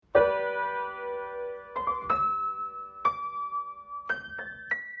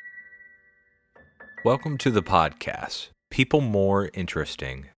Welcome to the podcast, People More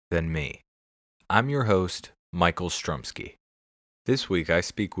Interesting Than Me. I'm your host, Michael Strumsky. This week I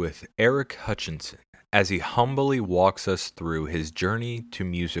speak with Eric Hutchinson as he humbly walks us through his journey to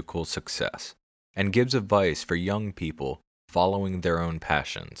musical success and gives advice for young people following their own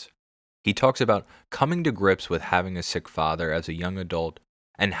passions. He talks about coming to grips with having a sick father as a young adult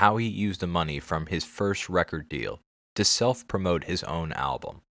and how he used the money from his first record deal to self-promote his own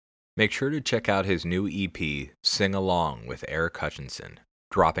album. Make sure to check out his new EP, Sing Along with Eric Hutchinson,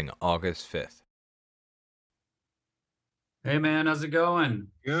 dropping August 5th. Hey man, how's it going?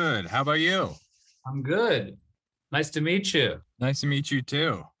 Good. How about you? I'm good. Nice to meet you. Nice to meet you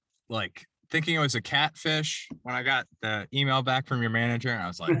too. Like thinking it was a catfish when I got the email back from your manager, and I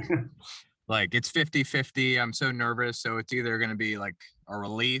was like it's 50-50. I'm so nervous. So it's either gonna be like a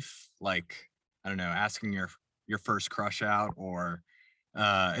relief, like I don't know, asking your first crush out, or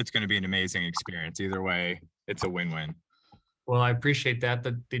it's gonna be an amazing experience. Either way, it's a win-win. Well, I appreciate that.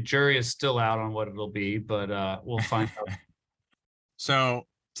 The jury is still out on what it'll be, but we'll find out. So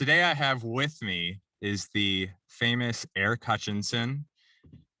today I have with me is the famous Eric Hutchinson,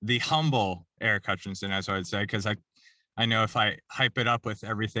 the humble Eric Hutchinson, as I would say, because I know if I hype it up with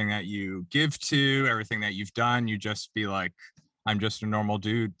everything that you give to, everything that you've done, you just be like, I'm just a normal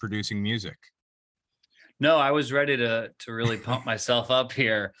dude producing music. No, I was ready to really pump myself up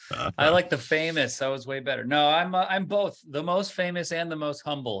here. I like the famous. That was way better. No, I'm both the most famous and the most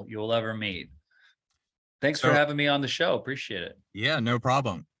humble you will ever meet. Thanks for having me on the show. Appreciate it. Yeah, no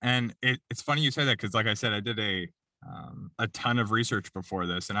problem. And it's funny you say that because, like I said, I did a ton of research before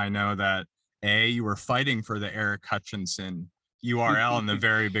this, and I know that you were fighting for the Eric Hutchinson URL in the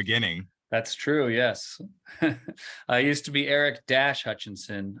very beginning. That's true. Yes, I used to be Eric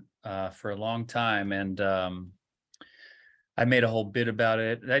Hutchinson for a long time, and I made a whole bit about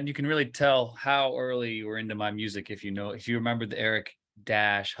it. And you can really tell how early you were into my music if you remember the Eric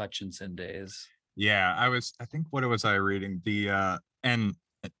Hutchinson days. Yeah, I think what was I reading? And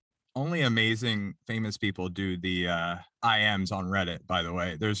only amazing famous people do the IMs on Reddit, by the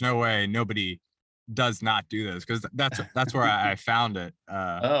way. There's no way nobody does not do this, because that's where I found it.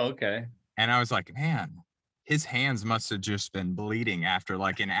 Oh, okay. And I was like, man, his hands must have just been bleeding after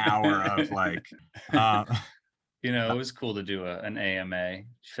like an hour of like it was cool to do an AMA.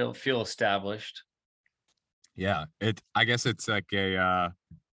 Feel established. Yeah, I guess it's like I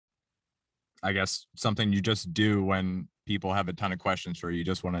guess something you just do when people have a ton of questions for you. You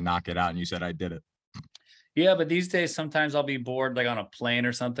just want to knock it out, and you said I did it. Yeah, but these days sometimes I'll be bored, like on a plane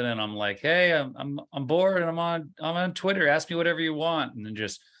or something, and I'm like, "Hey, I'm bored, and I'm on Twitter. Ask me whatever you want," and then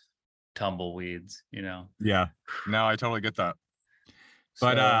just tumbleweeds, Yeah, no, I totally get that.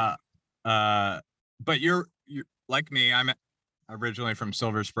 But but you're like me. I'm originally from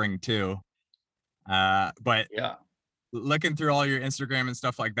Silver Spring too. But yeah. Looking through all your Instagram and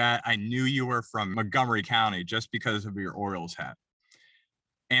stuff like that, I knew you were from Montgomery County just because of your Orioles hat.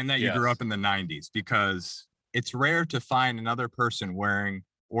 And that you grew up in the 90s, because it's rare to find another person wearing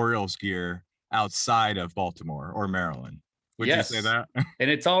Orioles gear outside of Baltimore or Maryland. Would you say that? And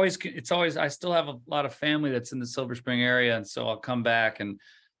it's always, I still have a lot of family that's in the Silver Spring area. And so I'll come back, and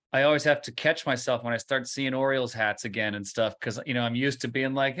I always have to catch myself when I start seeing Orioles hats again and stuff, because I'm used to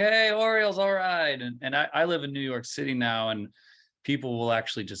being like, "Hey, Orioles, all right." And I live in New York City now, and people will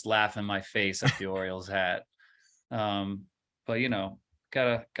actually just laugh in my face at the Orioles hat. But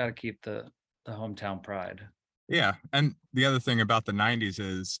gotta keep the hometown pride. Yeah, and the other thing about the 90s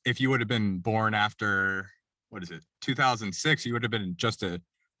is if you would have been born after 2006, you would have been just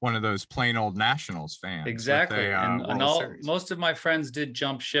one of those plain old Nationals fans. Exactly. And most of my friends did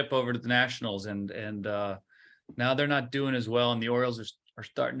jump ship over to the Nationals, and now they're not doing as well, and the Orioles are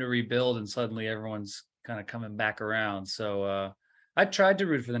starting to rebuild, and suddenly everyone's kind of coming back around. So I tried to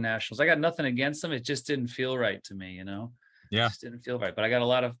root for the Nationals. I got nothing against them. It just didn't feel right to me, Yeah. It just didn't feel right. But I got a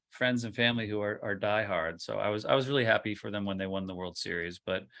lot of friends and family who are diehard. So I was really happy for them when they won the World Series,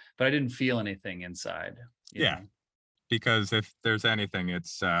 but I didn't feel anything inside. Yeah. Because if there's anything,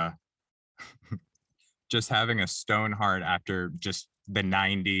 it's just having a stone heart after just the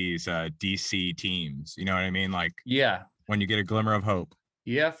 90s DC teams. You know what I mean? Like, yeah, when you get a glimmer of hope.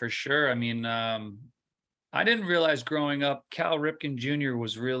 Yeah, for sure. I mean, I didn't realize growing up Cal Ripken Jr.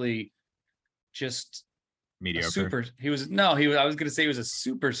 was really just mediocre. I was going to say he was a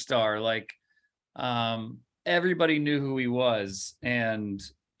superstar. Like, everybody knew who he was, and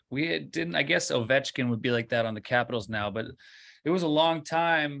I guess Ovechkin would be like that on the Capitals now, but it was a long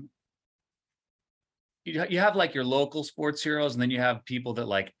time. You have like your local sports heroes, and then you have people that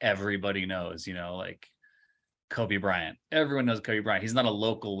like everybody knows, like Kobe Bryant. Everyone knows Kobe Bryant. He's not a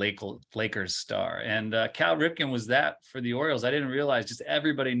local Lakers star. And Cal Ripken was that for the Orioles. I didn't realize just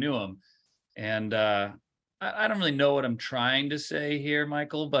everybody knew him. And I don't really know what I'm trying to say here,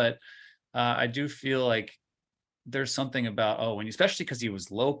 Michael, but I do feel like there's something about Owen, especially because he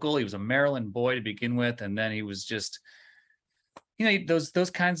was local. He was a Maryland boy to begin with, and then he was just,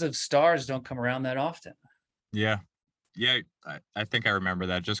 those kinds of stars don't come around that often. Yeah, I think I remember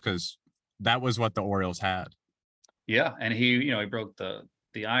that just because that was what the Orioles had. Yeah, and he broke the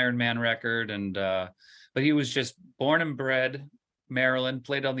Ironman record, and but he was just born and bred Maryland,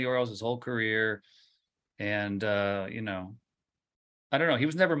 played on the Orioles his whole career, and I don't know. He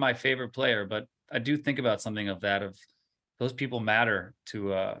was never my favorite player, but I do think about something of those people matter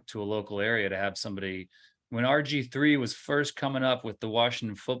to a local area to have somebody. When RG3 was first coming up with the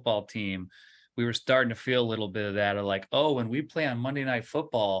Washington football team, we were starting to feel a little bit of that, of like, oh, when we play on Monday Night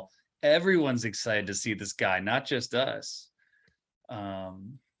Football, everyone's excited to see this guy, not just us.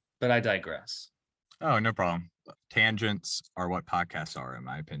 But I digress. Oh, no problem. Tangents are what podcasts are, in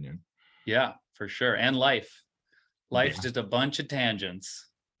my opinion. Yeah, for sure. And life's just a bunch of tangents.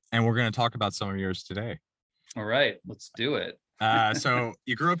 And we're going to talk about some of yours today. All right, let's do it. So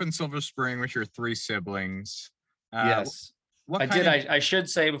you grew up in Silver Spring with your 3 siblings. Yes, I did. I should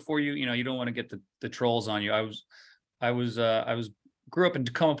say before you don't want to get the trolls on you. I grew up in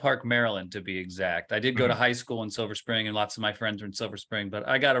Tacoma Park, Maryland, to be exact. I did go to high school in Silver Spring, and lots of my friends are in Silver Spring, but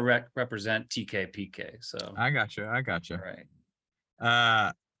I got to represent TKPK. So I got you. All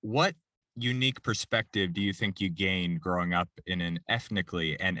right. What unique perspective do you think you gained growing up in an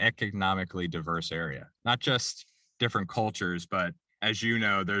ethnically and economically diverse area? Not just different cultures, but as you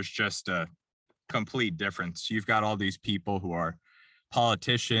know, there's just a complete difference. You've got all these people who are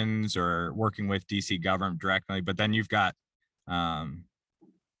politicians or working with DC government directly, but then you've got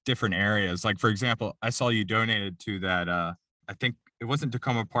different areas. Like, for example, I saw you donated to that, I think it wasn't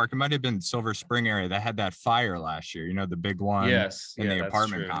Tacoma Park. It might've been Silver Spring area that had that fire last year, the big one in the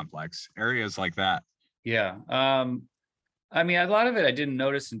apartment complex, areas like that. Yeah. I mean, a lot of it I didn't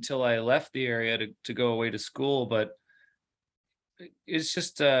notice until I left the area to go away to school, but it's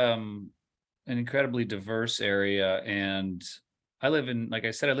just an incredibly diverse area. And like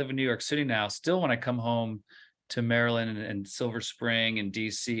I said, I live in New York City now. Still, when I come home to Maryland and Silver Spring and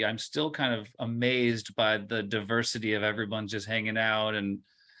DC, I'm still kind of amazed by the diversity of everyone just hanging out. And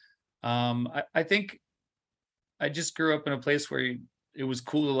I think I just grew up in a place where it was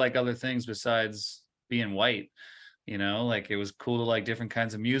cool to like other things besides being white. Like it was cool to like different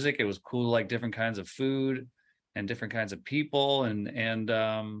kinds of music. It was cool to like different kinds of food and different kinds of people. And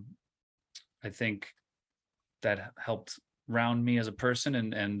I think that helped round me as a person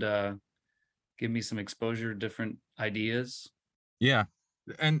and give me some exposure to different ideas. Yeah.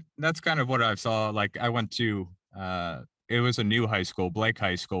 And that's kind of what I saw. Like I went to, it was a new high school, Blake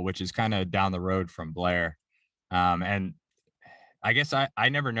High School, which is kind of down the road from Blair. And I guess I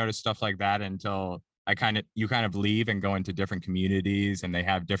never noticed stuff like that until you kind of leave and go into different communities, and they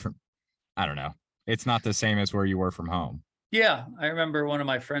have different, I don't know. It's not the same as where you were from home. Yeah. I remember one of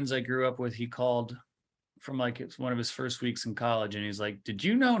my friends I grew up with, he called from like it's one of his first weeks in college, and he's like, did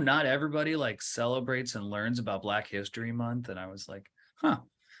you know not everybody like celebrates and learns about Black History Month? And I was like,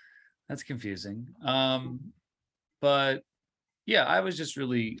 that's confusing. But yeah, I was just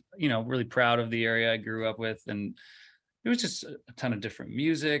really really proud of the area I grew up with, and it was just a ton of different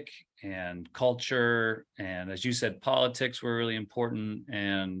music and culture, and as you said, politics were really important.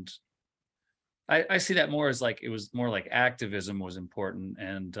 And I see that more as like it was more like activism was important.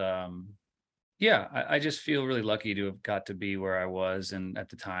 And yeah, I just feel really lucky to have got to be where I was. And at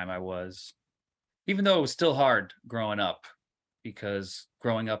the time I was, even though it was still hard growing up, because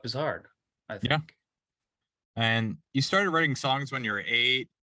growing up is hard, I think. Yeah. And you started writing songs when you were 8.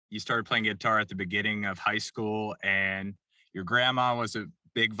 You started playing guitar at the beginning of high school, and your grandma was a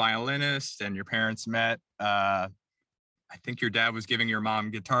big violinist, and your parents met. I think your dad was giving your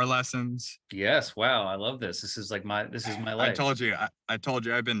mom guitar lessons. Yes. Wow. I love this. This is my life. I told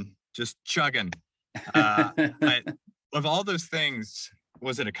you I've been just chugging. But of all those things,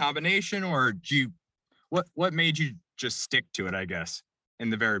 was it a combination, or what made you just stick to it, I guess, in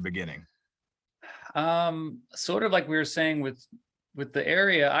the very beginning? Sort of like we were saying with the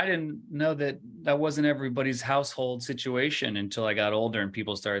area, I didn't know that wasn't everybody's household situation until I got older and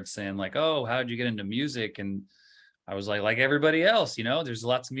people started saying like, oh, how'd you get into music? And I was like everybody else, there's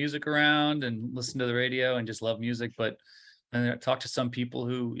lots of music around and listen to the radio and just love music. But then I talked to some people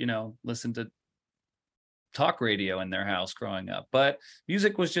who, listen to talk radio in their house growing up. But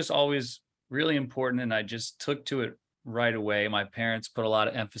music was just always really important, and I just took to it right away. My parents put a lot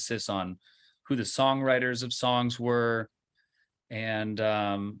of emphasis on who the songwriters of songs were. And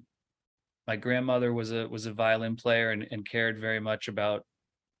my grandmother was a violin player and cared very much about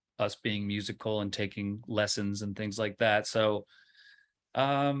us being musical and taking lessons and things like that. So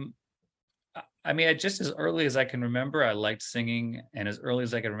um I mean, just as early as I can remember, I liked singing, and as early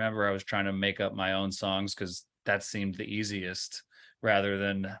as I can remember, I was trying to make up my own songs because that seemed the easiest, rather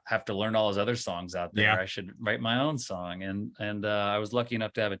than have to learn all those other songs out there. Yeah. I should write my own song, and I was lucky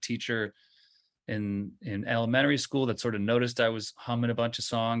enough to have a teacher in elementary school that sort of noticed I was humming a bunch of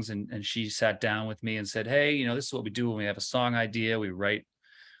songs, and she sat down with me and said, "Hey, this is what we do when we have a song idea. We write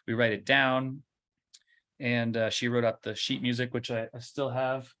it down," and she wrote up the sheet music, which I still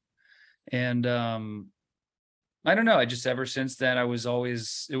have, and I don't know. I just ever since then, it was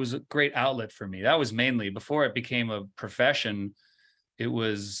a great outlet for me. That was mainly before it became a profession. It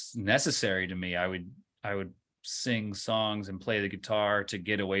was necessary to me. I would sing songs and play the guitar to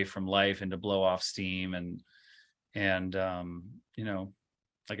get away from life and to blow off steam and like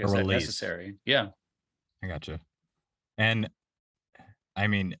I A said, release. necessary. Yeah. I gotcha. And I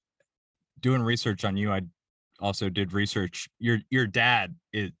mean, doing research on you, I also did research. Your dad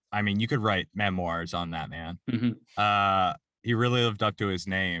is, I mean, you could write memoirs on that man. Mhm. He really lived up to his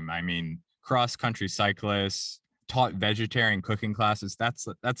name. I mean, cross country cyclist, taught vegetarian cooking classes. That's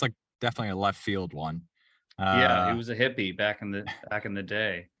like definitely a left field one. Yeah, he was a hippie back in the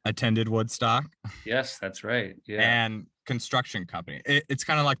day. Attended Woodstock Yes, that's right. Yeah. and construction company. It's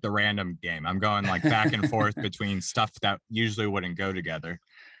kind of like the random game. I'm going like back and forth between stuff that usually wouldn't go together.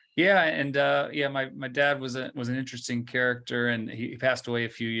 Yeah, and yeah, my dad was an interesting character, and he passed away a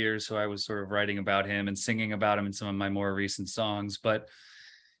few years, so I was sort of writing about him and singing about him in some of my more recent songs. But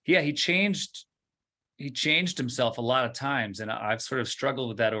yeah, he changed himself a lot of times, and I've sort of struggled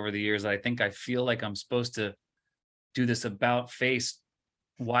with that over the years. I think I feel like I'm supposed to do this about face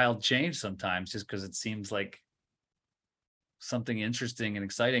wild change sometimes, just because it seems like something interesting and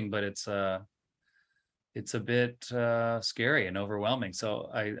exciting, but it's a bit scary and overwhelming.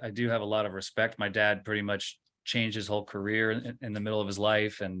 So I do have a lot of respect. My dad pretty much changed his whole career in the middle of his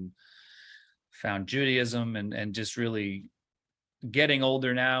life and found Judaism, and just really getting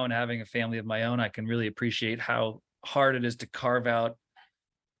older now and having a family of my own, I can really appreciate how hard it is to carve out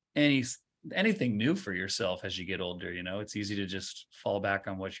any anything new for yourself as you get older. It's easy to just fall back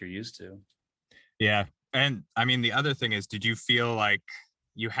on what you're used to. Yeah. And I mean, the other thing is, did you feel like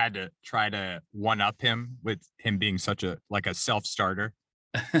you had to try to one up him with him being such a like a self-starter?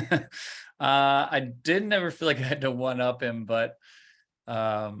 I didn't ever feel like I had to one up him, but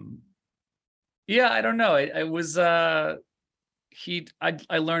um yeah, I don't know. I was I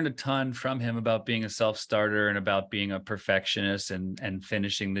learned a ton from him about being a self-starter and about being a perfectionist and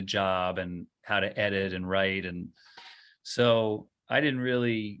finishing the job and how to edit and write. And so I didn't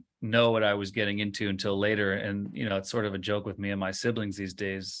really know what I was getting into until later. And it's sort of a joke with me and my siblings these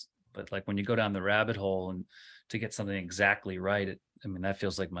days, but like when you go down the rabbit hole and to get something exactly right, I mean, that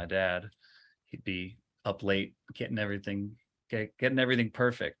feels like my dad. He'd be up late getting everything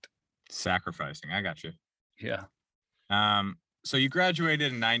perfect. Sacrificing. I got you. Yeah. So you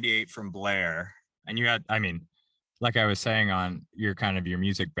graduated in 98 from Blair, and you had, I mean, like I was saying on your kind of your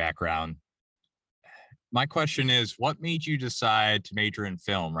music background. My question is, what made you decide to major in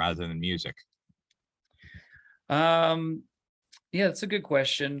film rather than music? Um, yeah, that's a good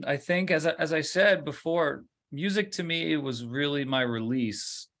question. I think as I said before, music to me was really my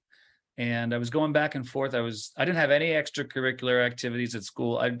release. And I was going back and forth. I didn't have any extracurricular activities at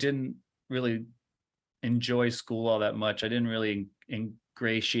school. I didn't really enjoy school all that much. I didn't really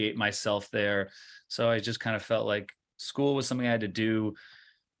ingratiate myself there. So I just kind of felt like school was something I had to do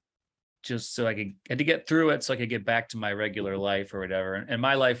just so had to get through it so I could get back to my regular life or whatever. And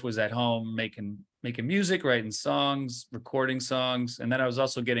my life was at home making music, writing songs, recording songs. And then I was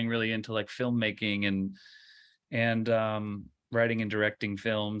also getting really into like filmmaking and writing and directing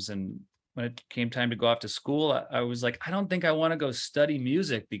films. And when it came time to go off to school, I was like, I don't think I want to go study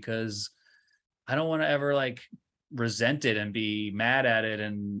music because I don't want to ever like resent it and be mad at it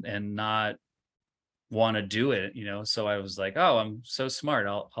and not want to do it. So I was like, oh, I'm so smart.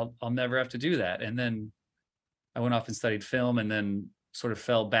 I'll never have to do that. And then I went off and studied film and then sort of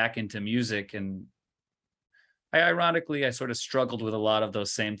fell back into music. And I sort of struggled with a lot of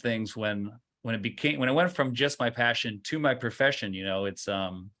those same things when it went from just my passion to my profession.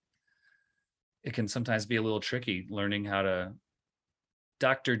 It can sometimes be a little tricky learning how to.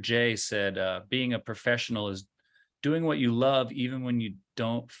 Dr. J said, being a professional is doing what you love, even when you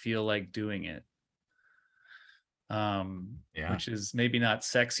don't feel like doing it. Yeah. Which is maybe not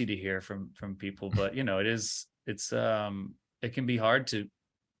sexy to hear from people, but it can be hard to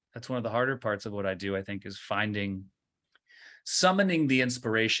that's one of the harder parts of what I do, I think, is summoning the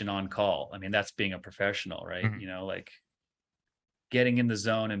inspiration on call. I mean, that's being a professional, right? Mhm. Like getting in the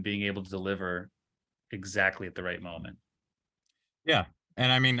zone and being able to deliver exactly at the right moment. Yeah.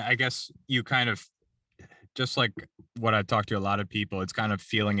 And I mean, I guess you kind of, just like what I talked to a lot of people, it's kind of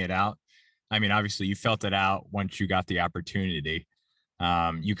feeling it out. I mean, obviously you felt it out once you got the opportunity.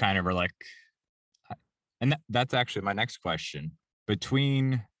 You kind of were like, and that's actually my next question.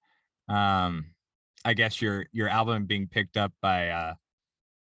 Between, um, I guess your album being picked up by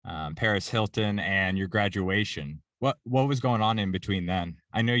Paris Hilton and your graduation, what was going on in between then?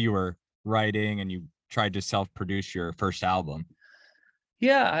 I know you were writing and you tried to self produce your first album.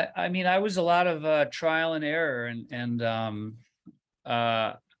 Yeah, I mean, I was a lot of trial and error, and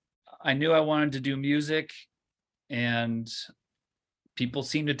uh, I knew I wanted to do music, and people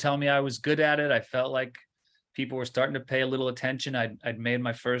seemed to tell me I was good at it. I felt like people were starting to pay a little attention. I'd made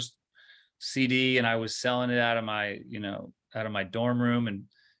my first CD, and I was selling it out of my dorm room, and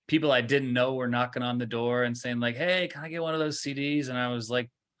people I didn't know were knocking on the door and saying like, "Hey, can I get one of those CDs?" And I was like,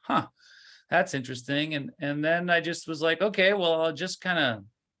 "Huh, that's interesting." And then I just was like, "Okay, well, I'll just kind of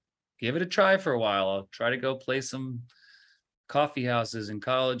give it a try for a while. I'll try to go play some coffee houses and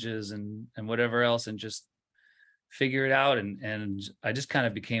colleges and whatever else, and just figure it out." And I just kind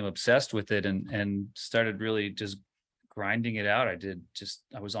of became obsessed with it, and started really just grinding it out.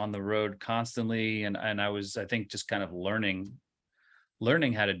 I was on the road constantly, and I was, I think, just kind of learning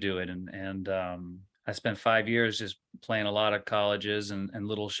how to do it. And I spent 5 years just playing a lot of colleges and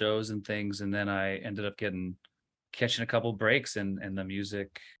little shows and things, and then I ended up catching a couple breaks, and the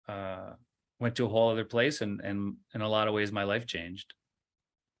music went to a whole other place, and in a lot of ways my life changed.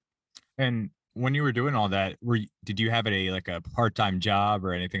 And when you were doing all that, did you have like a part-time job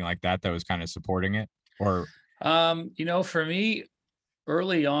or anything like that that was kind of supporting it? Or For me,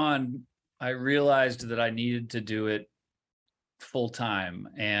 early on, I realized that I needed to do it full time,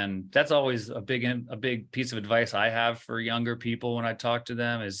 and that's always a big piece of advice I have for younger people when I talk to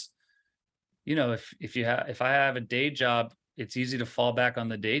them is, if I have a day job, it's easy to fall back on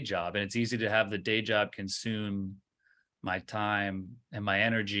the day job, and it's easy to have the day job consume my time and my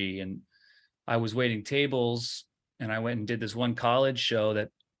energy. And I was waiting tables, and I went and did this one college show that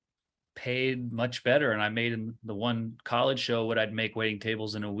paid much better, and I made in the one college show what I'd make waiting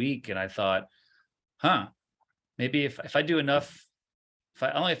tables in a week. And I thought, huh, maybe if I do enough, if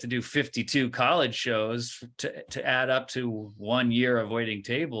I only have to do 52 college shows to add up to 1 year of waiting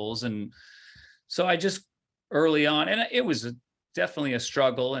tables. And so I just, early on, and it was definitely a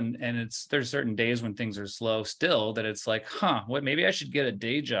struggle, and there's certain days when things are slow still, that it's like, huh, what, maybe I should get a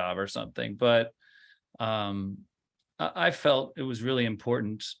day job or something. But um I felt it was really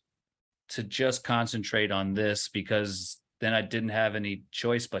important to just concentrate on this, because then I didn't have any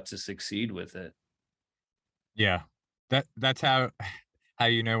choice but to succeed with it. yeah, that's how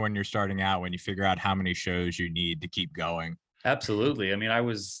you know when you're starting out, when you figure out how many shows you need to keep going. Absolutely. I mean, I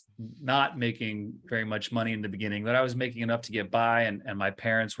was not making very much money in the beginning, but I was making enough to get by, and my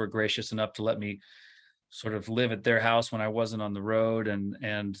parents were gracious enough to let me sort of live at their house when I wasn't on the road,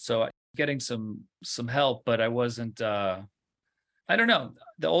 and so getting some help, but I wasn't I don't know.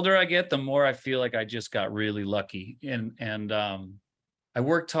 The older I get, the more I feel like I just got really lucky, and I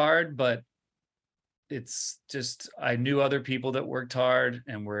worked hard, but it's just, I knew other people that worked hard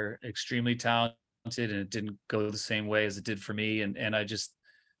and were extremely talented, and it didn't go the same way as it did for me. And I just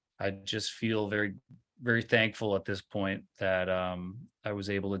feel very, very thankful at this point that I was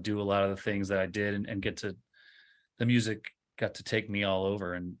able to do a lot of the things that I did, and get to, the music got to take me all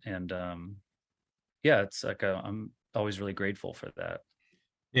over. And yeah, it's like I'm always really grateful for that.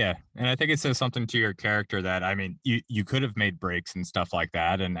 Yeah, and I think it says something to your character that, I mean, you could have made breaks and stuff like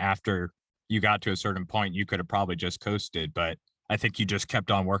that, and after you got to a certain point, you could have probably just coasted, but I think you just kept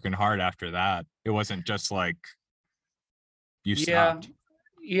on working hard after that. It wasn't just like you Yeah. stopped.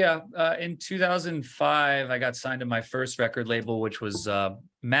 Yeah. In 2005, I got signed to my first record label, which was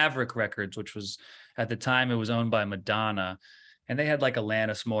Maverick Records, which was, at the time, it was owned by Madonna. And they had like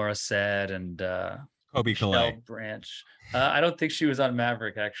Alanis Morissette and Kobe Michelle Calais. Branch. I don't think she was on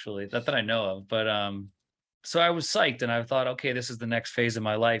Maverick, actually, not that I know of. But so I was psyched, and I thought, okay, this is the next phase of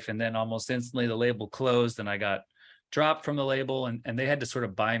my life. And then almost instantly the label closed, and I got dropped from the label, and they had to sort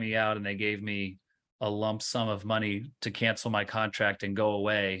of buy me out, and they gave me a lump sum of money to cancel my contract and go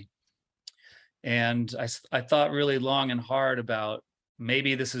away. And I thought really long and hard about,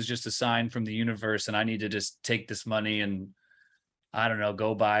 maybe this is just a sign from the universe, and I need to just take this money and, I don't know,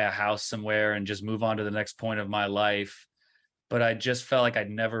 go buy a house somewhere and just move on to the next point of my life. But I just felt like I'd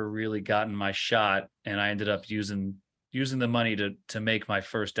never really gotten my shot, and I ended up using using the money to make my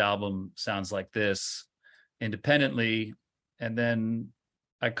first album, Sounds Like This, independently, and then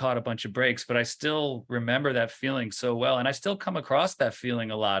I caught a bunch of breaks, but I still remember that feeling so well. And I still come across that feeling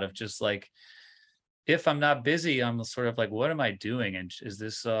a lot of just like, if I'm not busy, I'm sort of like, what am I doing? And is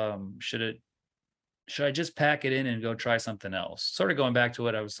this, should I just pack it in and go try something else? Sort of going back to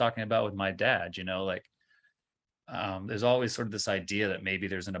what I was talking about with my dad, like, there's always sort of this idea that maybe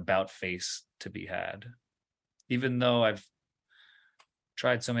there's an about face to be had. Even though I've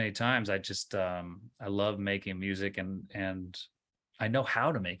tried so many times, I love making music, and I know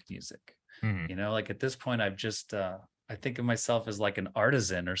how to make music. Like at this point, I think of myself as like an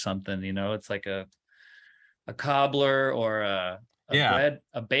artisan or something. It's like a cobbler or a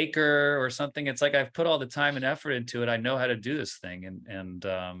baker or something. It's like I've put all the time and effort into it. I know how to do this thing, and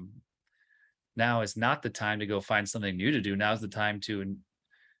now is not the time to go find something new to do. Now's the time to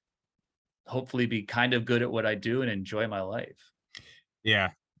hopefully be kind of good at what I do and enjoy my life.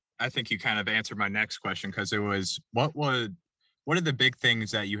 Yeah, I think you kind of answered my next question, because it was what are the big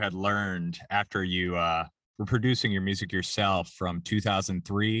things that you had learned after you were producing your music yourself from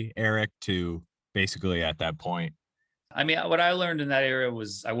 2003, Eric, to basically at that point? I mean, what I learned in that area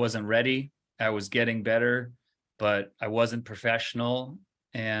was I wasn't ready. I was getting better, but I wasn't professional.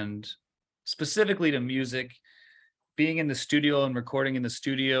 And specifically to music, being in the studio and recording in the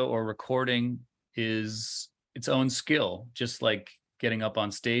studio or recording is its own skill, just like getting up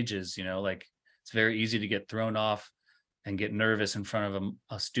on stages. Like it's very easy to get thrown off and get nervous in front of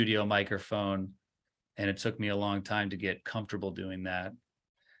a studio microphone. And it took me a long time to get comfortable doing that.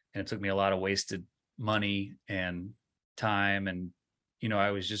 And it took me a lot of wasted money and time. And,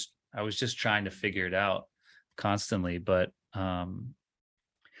 I was just trying to figure it out constantly. But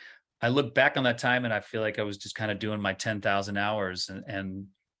I look back on that time and I feel like I was just kind of doing my 10,000 hours and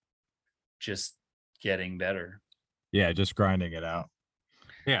just getting better. Yeah, just grinding it out.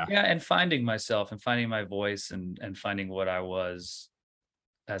 Yeah. Yeah. And finding myself and finding my voice and finding what I was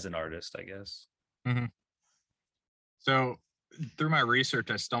as an artist, I guess. Mm-hmm. So through my research,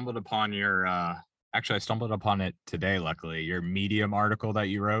 I stumbled upon I stumbled upon it today, luckily, your Medium article that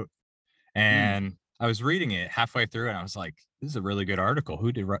you wrote. And I was reading it halfway through and I was like, this is a really good article.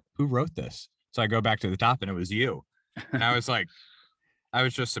 Who wrote this? So I go back to the top and it was you. And I was like, I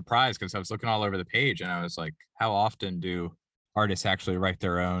was just surprised because I was looking all over the page and I was like, how often do artists actually write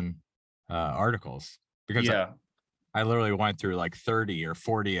their own articles? Because I literally went through like 30 or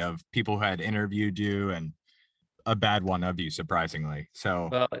 40 of people who had interviewed you and a bad one of you, surprisingly. So,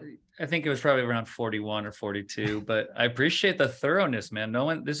 well, I think it was probably around 41 or 42, but I appreciate the thoroughness, man.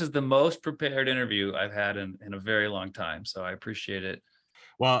 This is the most prepared interview I've had in a very long time. So I appreciate it.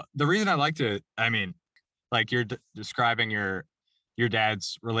 Well, the reason I liked it, I mean, like you're describing your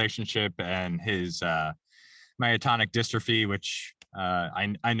dad's relationship and his myotonic dystrophy, which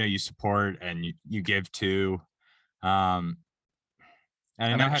I know you support and you give to.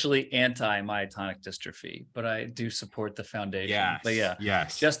 And I'm actually anti-myotonic dystrophy, but I do support the foundation. Yes, but yeah,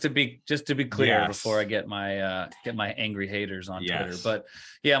 yes. Just to be clear, before I get my angry haters on Twitter. But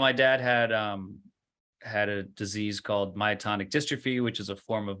yeah, my dad had a disease called myotonic dystrophy, which is a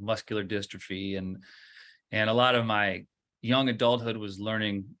form of muscular dystrophy, and a lot of my young adulthood was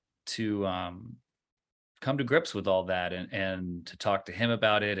learning to come to grips with all that and to talk to him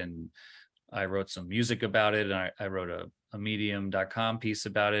about it. And I wrote some music about it, and I wrote a medium.com piece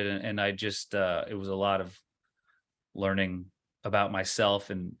about it. And I just, it was a lot of learning about myself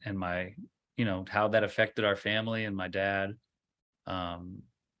and my, how that affected our family and my dad. And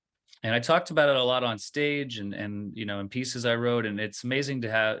I talked about it a lot on stage and in pieces I wrote. And it's amazing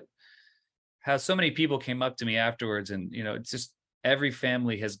to have how so many people came up to me afterwards. And, it's just every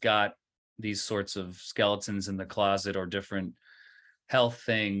family has got these sorts of skeletons in the closet or different health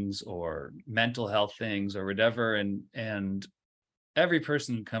things or mental health things or whatever. And every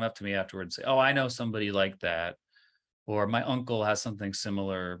person would come up to me afterwards and say, oh, I know somebody like that. Or my uncle has something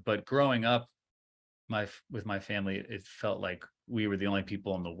similar. But growing up with my family, it felt like we were the only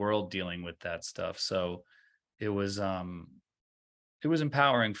people in the world dealing with that stuff. So it was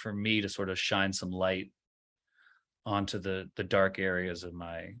empowering for me to sort of shine some light onto the dark areas of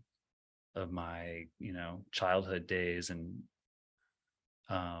my childhood days. And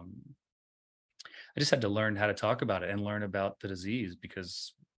I just had to learn how to talk about it and learn about the disease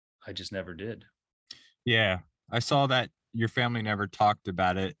because I just never did. Yeah, I saw that your family never talked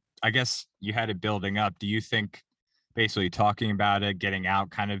about it. I guess you had it building up. Do you think basically talking about it, getting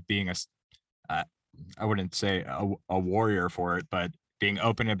out, kind of being I wouldn't say a warrior for it, but being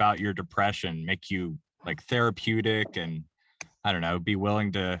open about your depression make you like therapeutic and I don't know, be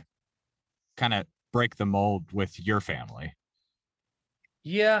willing to kind of break the mold with your family?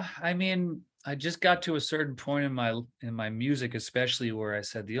 Yeah, I mean, I just got to a certain point in my music, especially where I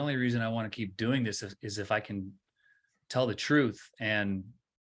said the only reason I want to keep doing this is if I can tell the truth. And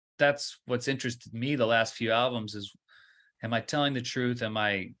that's what's interested me the last few albums is, am I telling the truth? Am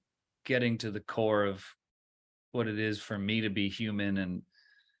I getting to the core of what it is for me to be human?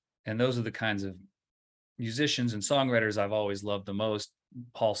 And those are the kinds of musicians and songwriters I've always loved the most.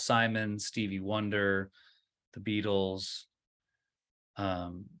 Paul Simon, Stevie Wonder, the Beatles,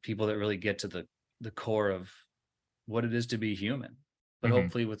 people that really get to the core of what it is to be human, but Hmm.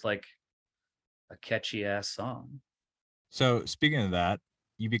 hopefully with like a catchy ass song. So speaking of that,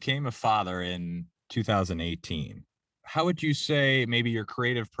 you became a father in 2018. How would you say maybe your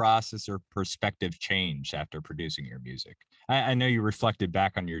creative process or perspective changed after producing your music? I know you reflected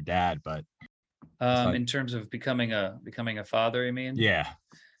back on your dad, but it's like, In terms of becoming a father, you mean? yeah.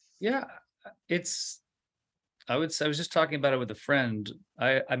 Yeah, it's I would say I was just talking about it with a friend.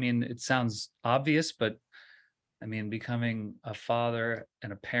 I mean, it sounds obvious, but I mean, becoming a father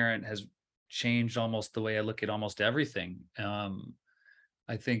and a parent has changed almost the way I look at almost everything.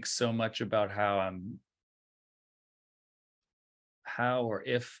 I think so much about how or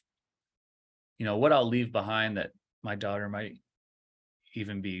if, what I'll leave behind that my daughter might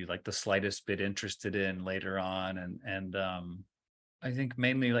even be like the slightest bit interested in later on. And I think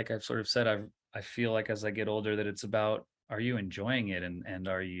mainly, like I've sort of said, I feel like as I get older that it's about, are you enjoying it, and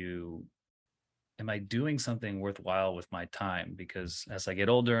am I doing something worthwhile with my time? Because as I get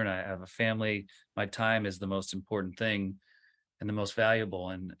older and I have a family, my time is the most important thing and the most valuable.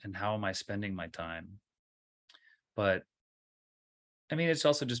 And how am I spending my time? But I mean, it's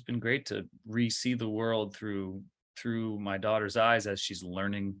also just been great to re-see the world through my daughter's eyes as she's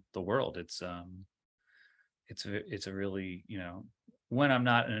learning the world. It's a really, when I'm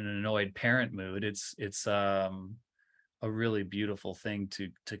not in an annoyed parent mood, it's a really beautiful thing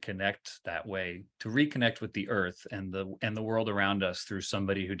to connect that way, to reconnect with the earth and the world around us through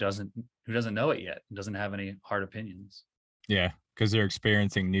somebody who doesn't know it yet and doesn't have any hard opinions. Yeah, because they're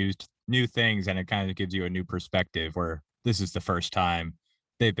experiencing new things, and it kind of gives you a new perspective where this is the first time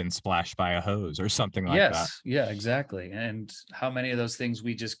they've been splashed by a hose or something like that. Yes, yeah, exactly. And how many of those things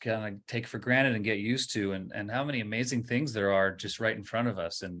we just kind of take for granted and get used to, and how many amazing things there are just right in front of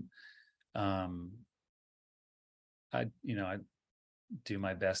us. And um I do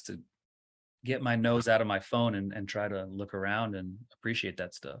my best to get my nose out of my phone and try to look around and appreciate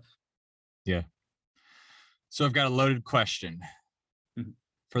that stuff. Yeah. So I've got a loaded question. Mhm.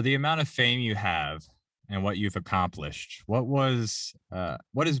 For the amount of fame you have and what you've accomplished, what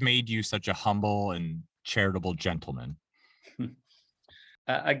has made you such a humble and charitable gentleman?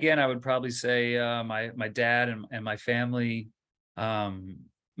 Again, I would probably say my dad and my family. Um,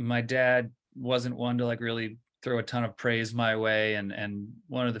 my dad wasn't one to like really throw a ton of praise my way, and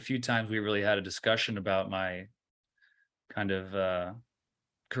one of the few times we really had a discussion about my kind of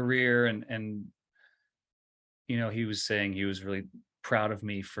career, and he was saying he was really proud of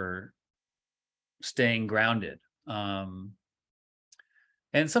me for staying grounded. Um,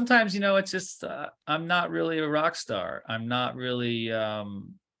 and sometimes, it's just I'm not really a rock star. I'm not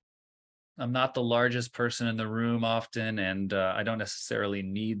the largest person in the room often, and I don't necessarily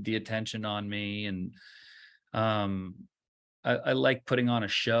need the attention on me. And um, I like putting on a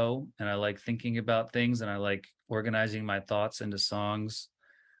show, and I like thinking about things, and I like organizing my thoughts into songs.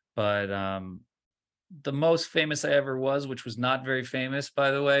 But the most famous I ever was, which was not very famous,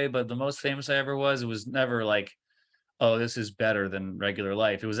 by the way, but the most famous I ever was, it was never like, oh, this is better than regular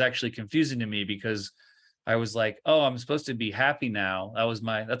life. It was actually confusing to me because I was like, oh, I'm supposed to be happy now.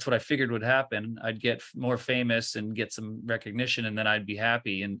 That's what I figured would happen. I'd get more famous and get some recognition, and then I'd be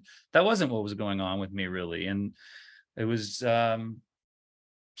happy. And that wasn't what was going on with me really. And it was, so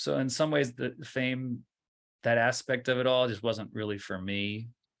in some ways the fame, that aspect of it all just wasn't really for me.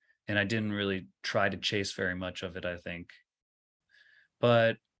 And I didn't really try to chase very much of it, I think.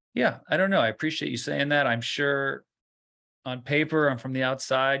 But yeah, I don't know. I appreciate you saying that. I'm sure on paper and from the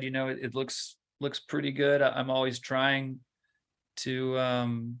outside, it looks pretty good. I'm always trying to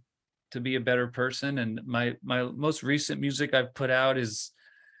um to be a better person, and my most recent music I've put out is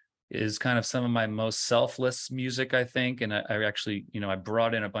kind of some of my most selfless music, I think. And I actually, I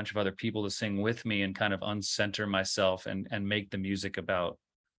brought in a bunch of other people to sing with me and kind of uncenter myself and make the music about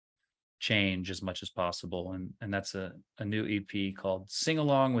change as much as possible. And that's a new EP called Sing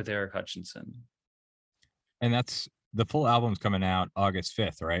Along with Eric Hutchinson. And that's the full album's coming out August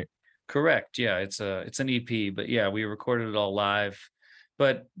 5th, right? Correct. Yeah, it's an EP, but yeah, we recorded it all live.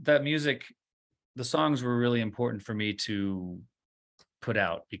 But that music, the songs were really important for me to put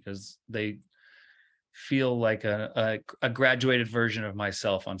out because feel like a graduated version of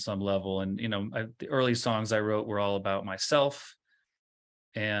myself on some level. And the early songs I wrote were all about myself,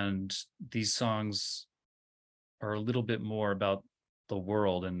 and these songs are a little bit more about the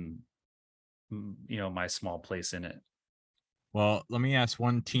world and my small place in it. Well, let me ask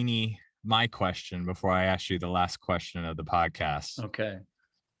one my question before I ask you the last question of the podcast. Okay.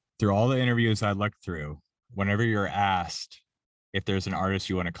 Through all the interviews I looked through, whenever you're asked if there's an artist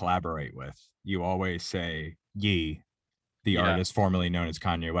you want to collaborate with, you always say Ye, the artist formerly known as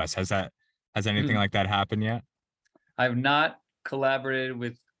Kanye West. Has anything like that happened yet? I've not collaborated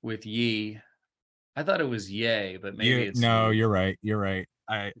with Ye. I thought it was Ye, but maybe it's no. Ye. You're right.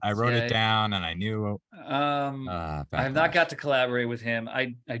 I wrote it down and I knew. I have not got to collaborate with him.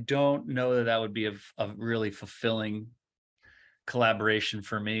 I don't know that would be a really fulfilling collaboration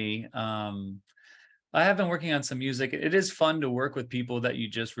for me. I have been working on some music. It is fun to work with people that you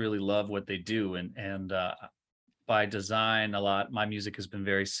just really love what they do, and by design, a lot my music has been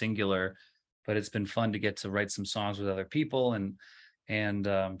very singular, but it's been fun to get to write some songs with other people and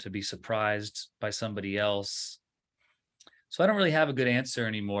to be surprised by somebody else. So I don't really have a good answer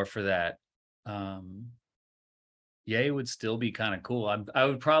anymore for that. Ye would still be kind of cool. I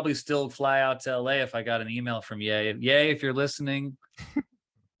would probably still fly out to LA if I got an email from Ye. Ye, if you're listening,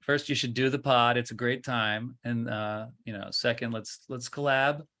 first you should do the pod. It's a great time. And second, let's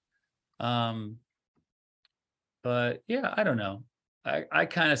collab. But yeah, I don't know. I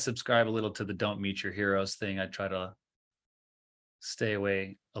kind of subscribe a little to the don't meet your heroes thing. I try to stay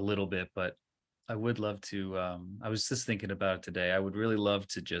away a little bit, but I would love to. I was just thinking about it today. I would really love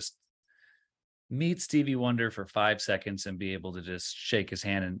to just meet Stevie Wonder for 5 seconds and be able to just shake his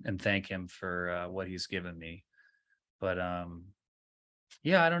hand and thank him for what he's given me. But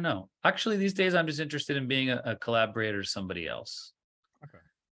yeah, I don't know. Actually, these days I'm just interested in being a collaborator to somebody else. Okay.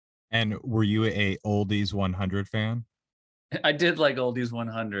 And were you a Oldies 100 fan? I did like Oldies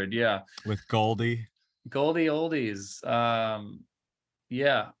 100, yeah. With Goldie Oldies.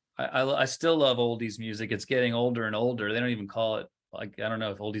 Yeah, I still love oldies music. It's getting older and older. They don't even call it, like, I don't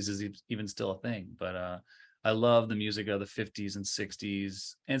know if oldies is even still a thing, but I love the music of the 50s and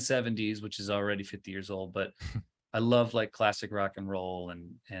 60s and 70s, which is already 50 years old. But I love like classic rock and roll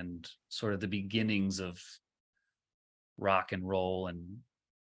and sort of the beginnings of rock and roll and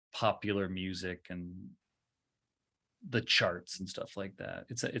popular music and the charts and stuff like that.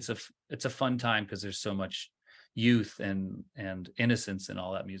 It's a fun time because there's so much youth and innocence in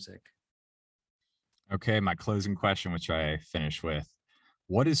all that music. Okay, my closing question, which I finish with: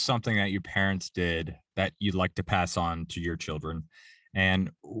 what is something that your parents did that you'd like to pass on to your children,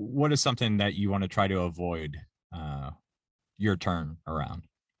 and what is something that you want to try to avoid your turn around?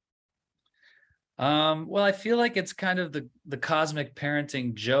 Well, I feel like it's kind of the cosmic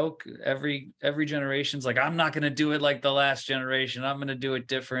parenting joke. Every generation's like, I'm not going to do it like the last generation. I'm going to do it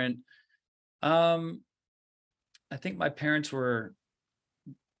different. I think my parents were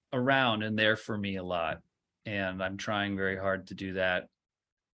around and there for me a lot, and I'm trying very hard to do that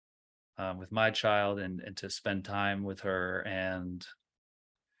with my child and to spend time with her. And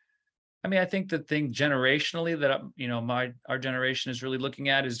I mean, I think the thing generationally that our generation is really looking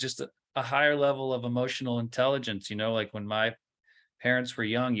at is just a higher level of emotional intelligence. Like when my parents were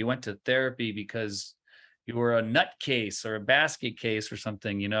young, you went to therapy because you were a nutcase or a basket case or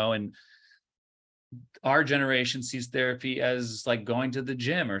something, and our generation sees therapy as like going to the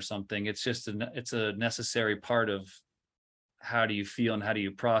gym or something. It's just it's a necessary part of how do you feel and how do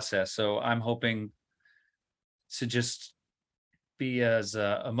you process. So I'm hoping to just be as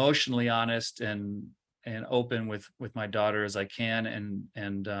emotionally honest and open with my daughter as I can,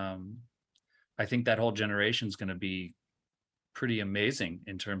 and I think that whole generation is going to be pretty amazing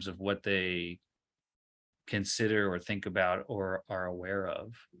in terms of what they consider or think about or are aware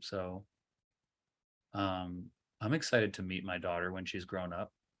of. So I'm excited to meet my daughter when she's grown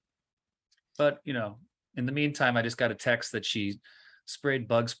up. But in the meantime, I just got a text that she sprayed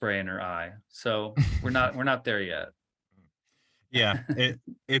bug spray in her eye. So we're not there yet. Yeah,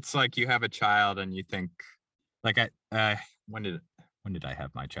 it's like you have a child and you think, like, when did I have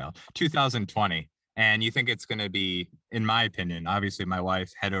my child? 2020, and you think it's going to be, in my opinion, obviously my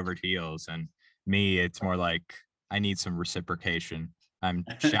wife head over heels, and me, it's more like I need some reciprocation. I'm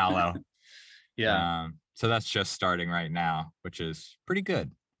shallow. Yeah. So that's just starting right now, which is pretty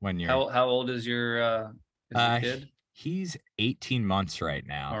good when you're. How old is your kid? He's 18 months right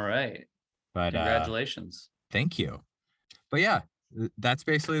now. All right. But congratulations. Thank you. But yeah, that's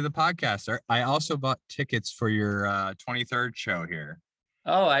basically the podcast. I also bought tickets for your 23rd show here.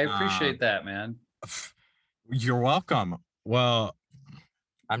 Oh, I appreciate that, man. You're welcome. Well,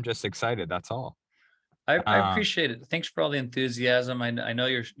 I'm just excited. That's all. I appreciate it. Thanks for all the enthusiasm. I know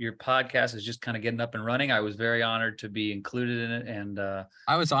your podcast is just kind of getting up and running. I was very honored to be included in it, and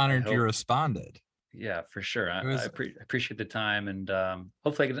I was honored you responded. Yeah, for sure. I appreciate the time, and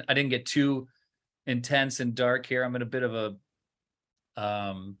hopefully I didn't get too intense and dark here. I'm in a bit of a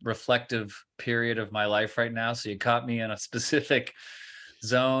reflective period of my life right now, so you caught me in a specific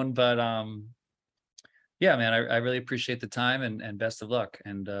zone. But yeah, man, I really appreciate the time, and best of luck.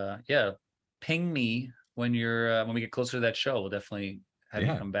 And yeah, ping me when you're when we get closer to that show. We'll definitely have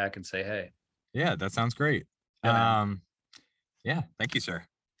you come back and say hey. Yeah, that sounds great. Yeah, yeah, thank you, sir.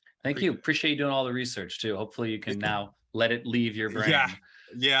 Thank you. Appreciate you doing all the research too. Hopefully you can now let it leave your brain.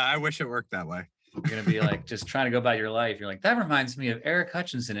 Yeah, I wish it worked that way. You're gonna be like just trying to go about your life. You're like, that reminds me of Eric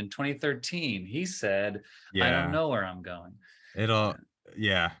Hutchinson in 2013. He said, I don't know where I'm going. I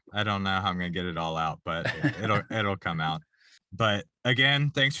don't know how I'm gonna get it all out, but it'll come out. But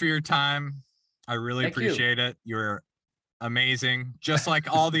again, thanks for your time. I really appreciate it. You're amazing, just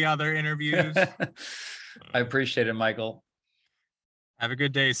like all the other interviews. I appreciate it, Michael. Have a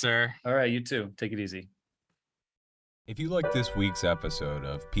good day, sir. All right, you too. Take it easy. If you like this week's episode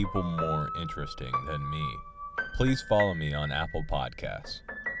of People More Interesting Than Me, please follow me on Apple Podcasts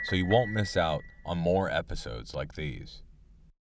so you won't miss out on more episodes like these.